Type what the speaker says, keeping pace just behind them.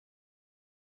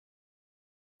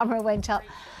camera went up.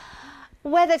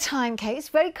 Weather time, Kate. It's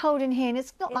very cold in here and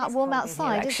it's not that warm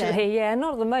outside, is it? Yeah,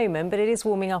 not at the moment, but it is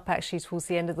warming up actually towards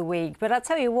the end of the week. But I'll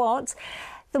tell you what,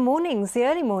 the mornings, the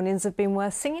early mornings have been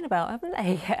worth singing about, haven't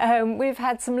they? We've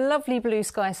had some lovely blue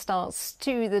sky starts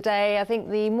to the day. I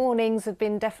think the mornings have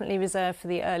been definitely reserved for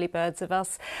the early birds of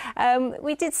us.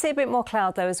 We did see a bit more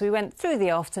cloud though as we went through the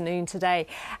afternoon today.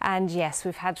 And yes,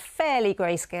 we've had fairly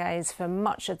grey skies for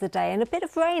much of the day and a bit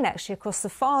of rain actually across the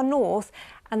far north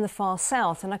and the far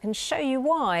south. And I can show you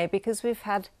why, because we've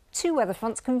had two weather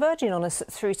fronts converging on us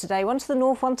through today, one to the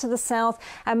north, one to the south,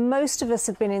 and most of us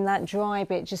have been in that dry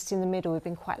bit just in the middle. We've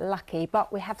been quite lucky,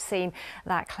 but we have seen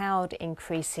that cloud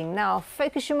increasing. Now,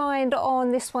 focus your mind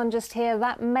on this one just here.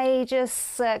 That may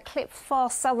just clip far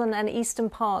southern and eastern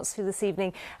parts through this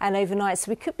evening and overnight.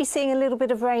 So we could be seeing a little bit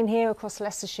of rain here across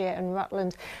Leicestershire and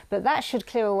Rutland, but that should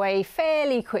clear away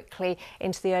fairly quickly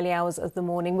into the early hours of the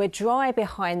morning. We're dry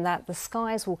behind that. The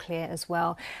skies will clear as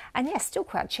well. And yes, still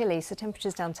quite chilly, so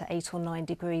temperatures down to 8 or 9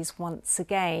 degrees once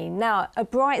again. Now, a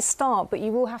bright start, but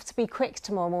you will have to be quick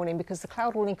tomorrow morning because the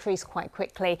cloud will increase quite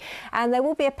quickly and there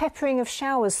will be a peppering of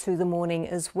showers through the morning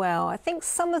as well. I think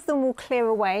some of them will clear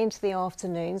away into the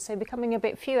afternoon, so becoming a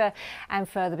bit fewer and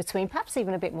further between, perhaps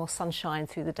even a bit more sunshine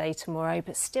through the day tomorrow,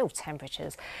 but still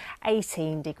temperatures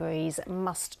 18 degrees.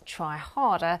 Must try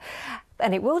harder.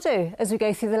 And it will do as we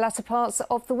go through the latter parts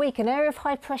of the week. An area of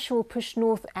high pressure will push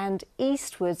north and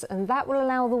eastwards, and that will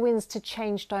allow the winds to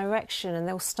change direction, and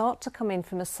they'll start to come in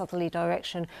from a southerly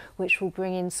direction, which will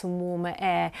bring in some warmer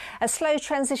air. A slow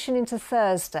transition into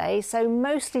Thursday, so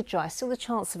mostly dry, still the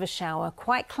chance of a shower.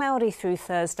 Quite cloudy through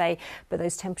Thursday, but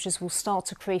those temperatures will start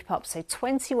to creep up, so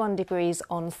 21 degrees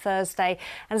on Thursday.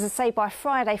 And as I say, by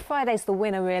Friday's the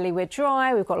winner really. We're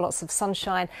dry, we've got lots of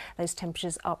sunshine, those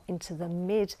temperatures up into the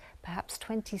mid, perhaps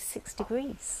 26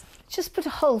 degrees. Just put a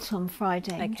halt on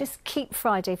Friday. Okay. Just keep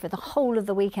Friday for the whole of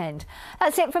the weekend.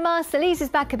 That's it from us. Elise is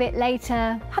back a bit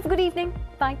later. Have a good evening.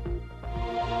 Bye.